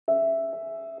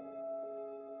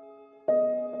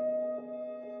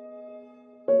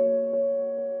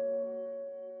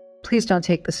Please don't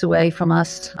take this away from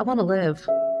us. I want to live.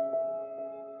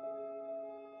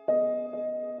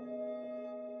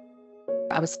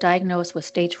 I was diagnosed with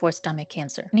stage 4 stomach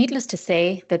cancer. Needless to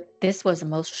say that this was the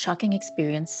most shocking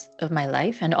experience of my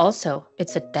life, and also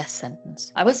it's a death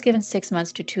sentence. I was given 6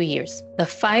 months to 2 years. The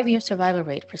 5-year survival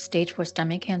rate for stage 4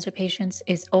 stomach cancer patients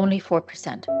is only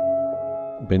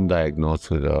 4%. Been diagnosed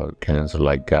with a cancer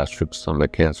like gastric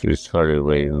stomach cancer is very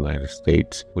rare in the United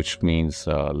States, which means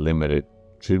limited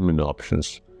treatment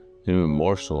options, even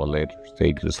more so at later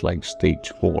stages like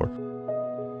stage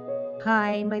 4.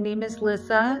 Hi, my name is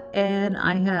Lisa, and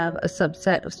I have a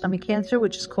subset of stomach cancer,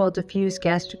 which is called diffuse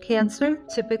gastric cancer.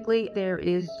 Typically, there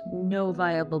is no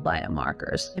viable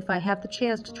biomarkers. If I have the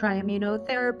chance to try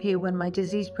immunotherapy when my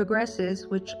disease progresses,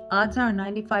 which odds are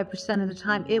 95% of the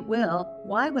time it will,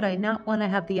 why would I not want to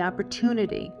have the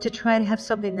opportunity to try to have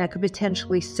something that could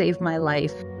potentially save my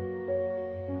life?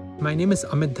 My name is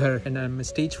Amit Dhar, and I'm a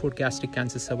stage 4 gastric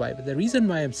cancer survivor. The reason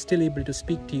why I'm still able to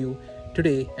speak to you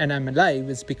today and I'm alive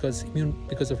is because of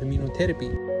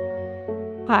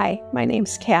immunotherapy. Hi, my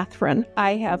name's Catherine.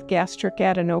 I have gastric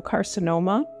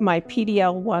adenocarcinoma. My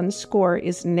PD-L1 score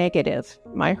is negative.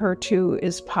 My HER2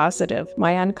 is positive.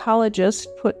 My oncologist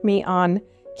put me on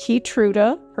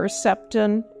Keytruda,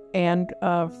 Herceptin, and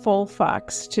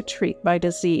Folfox to treat my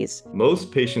disease.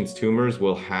 Most patients' tumors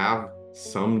will have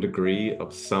some degree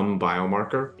of some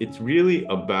biomarker. It's really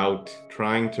about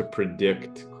trying to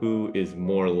predict who is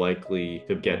more likely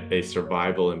to get a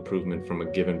survival improvement from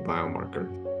a given biomarker.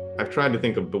 I've tried to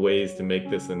think of ways to make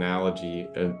this analogy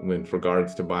with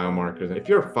regards to biomarkers. If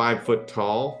you're 5 foot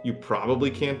tall, you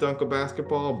probably can't dunk a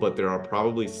basketball, but there are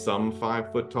probably some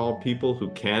 5 foot tall people who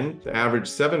can. The average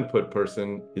 7 foot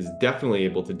person is definitely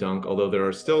able to dunk, although there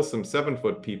are still some 7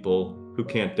 foot people who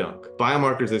can't dunk.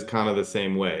 Biomarkers is kind of the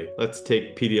same way. Let's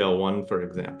take PD-L1 for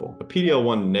example. A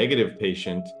PD-L1 negative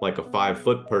patient, like a 5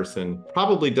 foot person,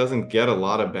 probably doesn't get a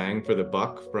lot of bang for the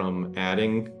buck from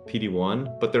adding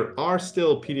PD-1, but there are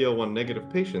still PD-L1 negative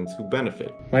patients who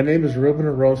benefit. My name is Ruben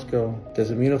Orozco.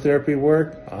 Does immunotherapy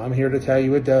work? I'm here to tell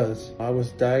you it does. I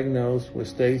was diagnosed with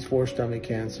stage 4 stomach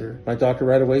cancer. My doctor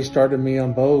right away started me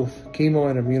on both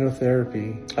chemo and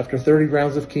immunotherapy. After 30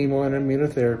 rounds of chemo and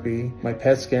immunotherapy, my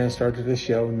PET scan started to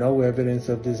show no evidence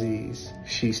of disease.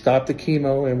 She stopped the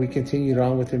chemo and we continued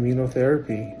on with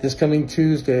immunotherapy. This coming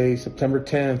Tuesday, September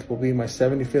 10th, will be my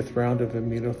 75th round of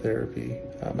immunotherapy.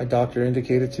 My doctor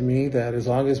indicated to me that as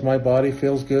long as my body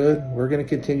feels good, we're going to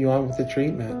continue on with the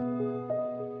treatment.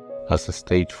 As a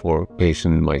stage 4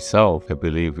 patient myself, I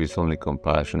believe it's only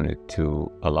compassionate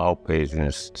to allow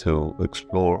patients to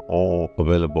explore all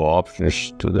available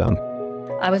options to them.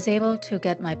 I was able to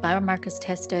get my biomarkers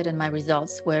tested, and my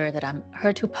results were that I'm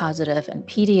HER2 positive and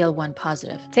PD-L1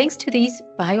 positive. Thanks to these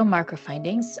biomarker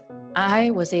findings, I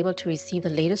was able to receive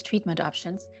the latest treatment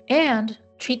options, and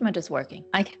treatment is working.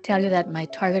 I can tell you that my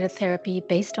targeted therapy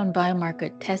based on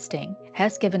biomarker testing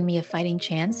has given me a fighting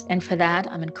chance, and for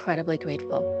that, I'm incredibly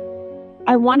grateful.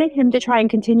 I wanted him to try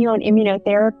and continue on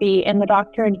immunotherapy, and the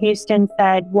doctor in Houston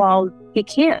said, well, he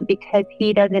can't because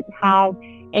he doesn't have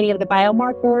any of the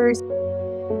biomarkers.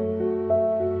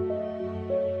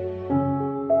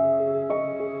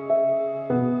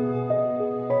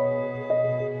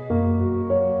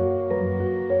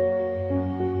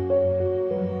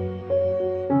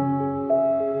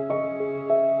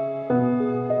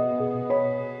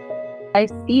 I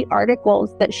see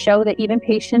articles that show that even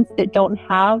patients that don't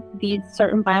have these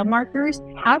certain biomarkers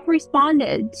have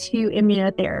responded to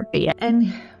immunotherapy.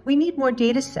 And we need more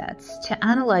data sets to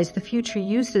analyze the future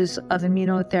uses of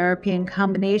immunotherapy in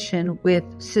combination with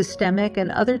systemic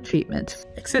and other treatments.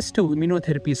 Access to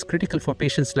immunotherapy is critical for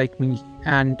patients like me,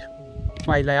 and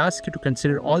while I ask you to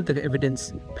consider all the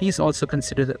evidence, please also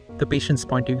consider the patient's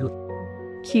point of view.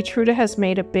 Keytruda has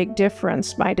made a big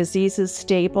difference. My disease is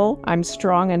stable. I'm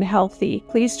strong and healthy.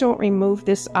 Please don't remove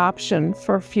this option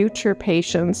for future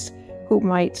patients who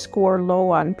might score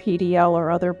low on PDL or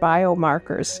other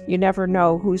biomarkers. You never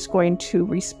know who's going to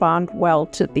respond well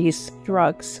to these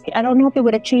drugs. I don't know if it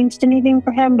would have changed anything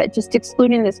for him, but just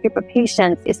excluding this group of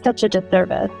patients is such a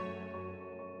disservice.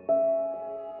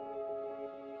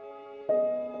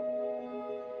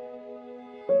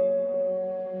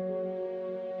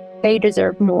 They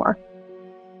deserve more.